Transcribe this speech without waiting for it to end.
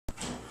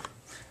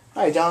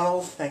Hi,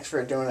 Donald. Thanks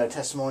for doing a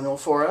testimonial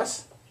for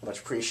us.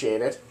 Much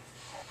appreciated.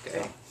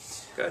 Okay,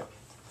 good.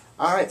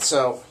 All right,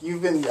 so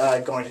you've been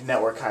going to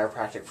Network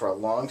Chiropractic for a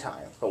long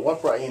time, but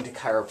what brought you into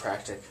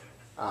chiropractic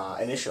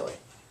initially?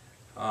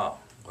 Oh,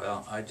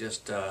 well, I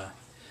just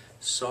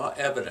saw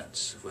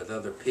evidence with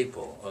other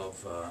people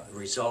of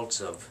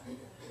results of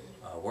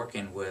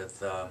working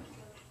with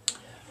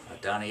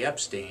Donnie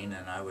Epstein,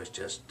 and I was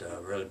just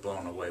really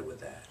blown away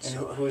with that. And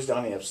So, who's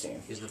Donnie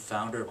Epstein? he's the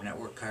founder of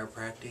Network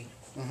Chiropractic,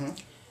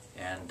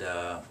 and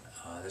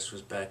this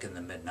was back in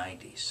the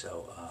mid-90s,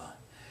 so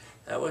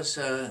that was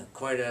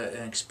quite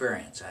an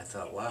experience. I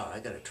thought, wow, I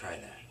got to try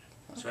that.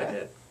 So I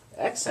did.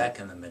 Excellent.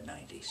 Back in the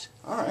mid-90s.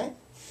 All right.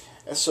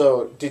 And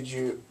so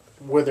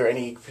were there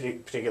any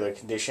particular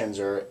conditions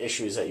or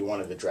issues that you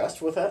wanted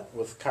addressed with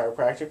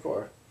chiropractic,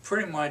 or?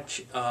 Pretty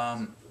much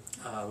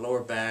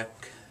lower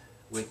back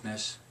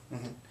weakness,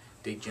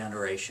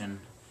 degeneration,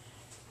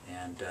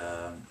 and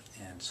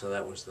so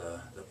that was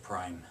the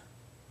prime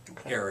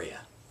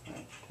area.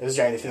 Right. Is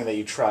there anything that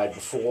you tried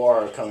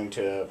before coming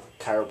to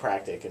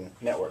chiropractic and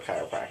Network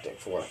Chiropractic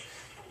for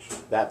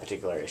that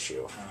particular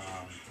issue?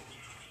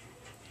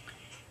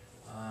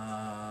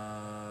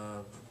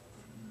 Oh,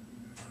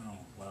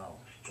 wow,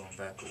 going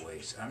back a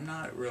ways. I'm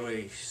not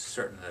really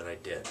certain that I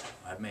did.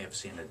 I may have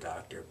seen a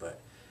doctor, but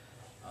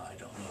I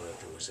don't know that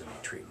there was any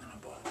treatment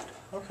involved.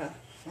 Okay,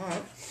 all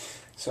right.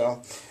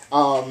 So,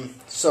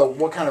 so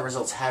what kind of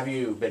results have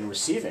you been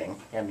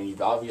receiving? I mean,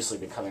 you've obviously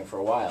been coming for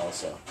a while,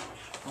 so.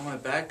 Well, my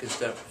back is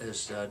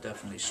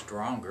definitely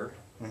stronger,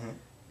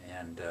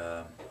 and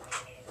I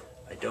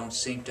don't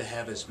seem to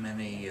have as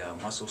many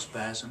muscle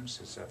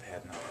spasms as I've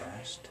had in the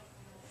past.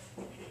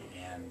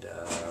 And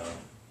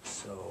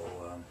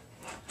so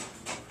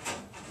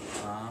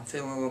I'm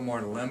feeling a little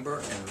more limber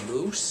and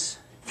loose,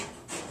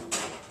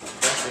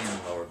 especially in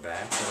the lower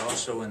back, but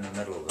also in the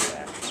middle of the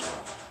back as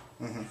well.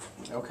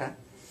 Okay.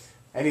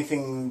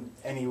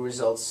 Any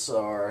results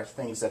or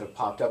things that have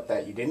popped up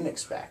that you didn't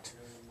expect,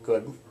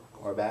 good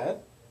or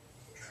bad?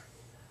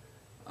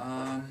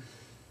 I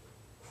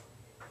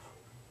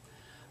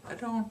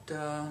don't,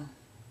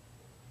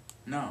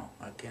 no,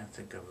 I can't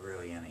think of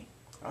really any.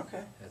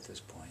 Okay. At this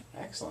point.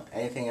 Excellent.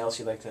 Anything else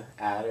you'd like to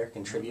add or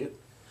contribute?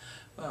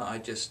 Well, I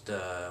just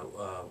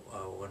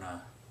want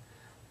to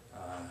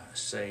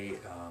say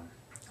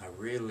I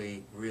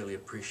really, really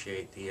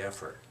appreciate the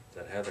effort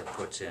that Heather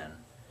puts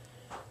in,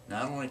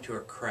 not only to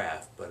her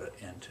craft, but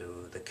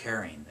into the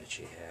caring that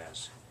she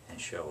has and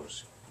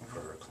shows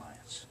for her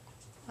clients.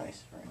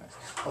 Nice, very nice.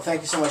 Well, thank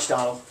you so much,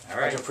 Donald. All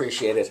right. Much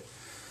appreciated.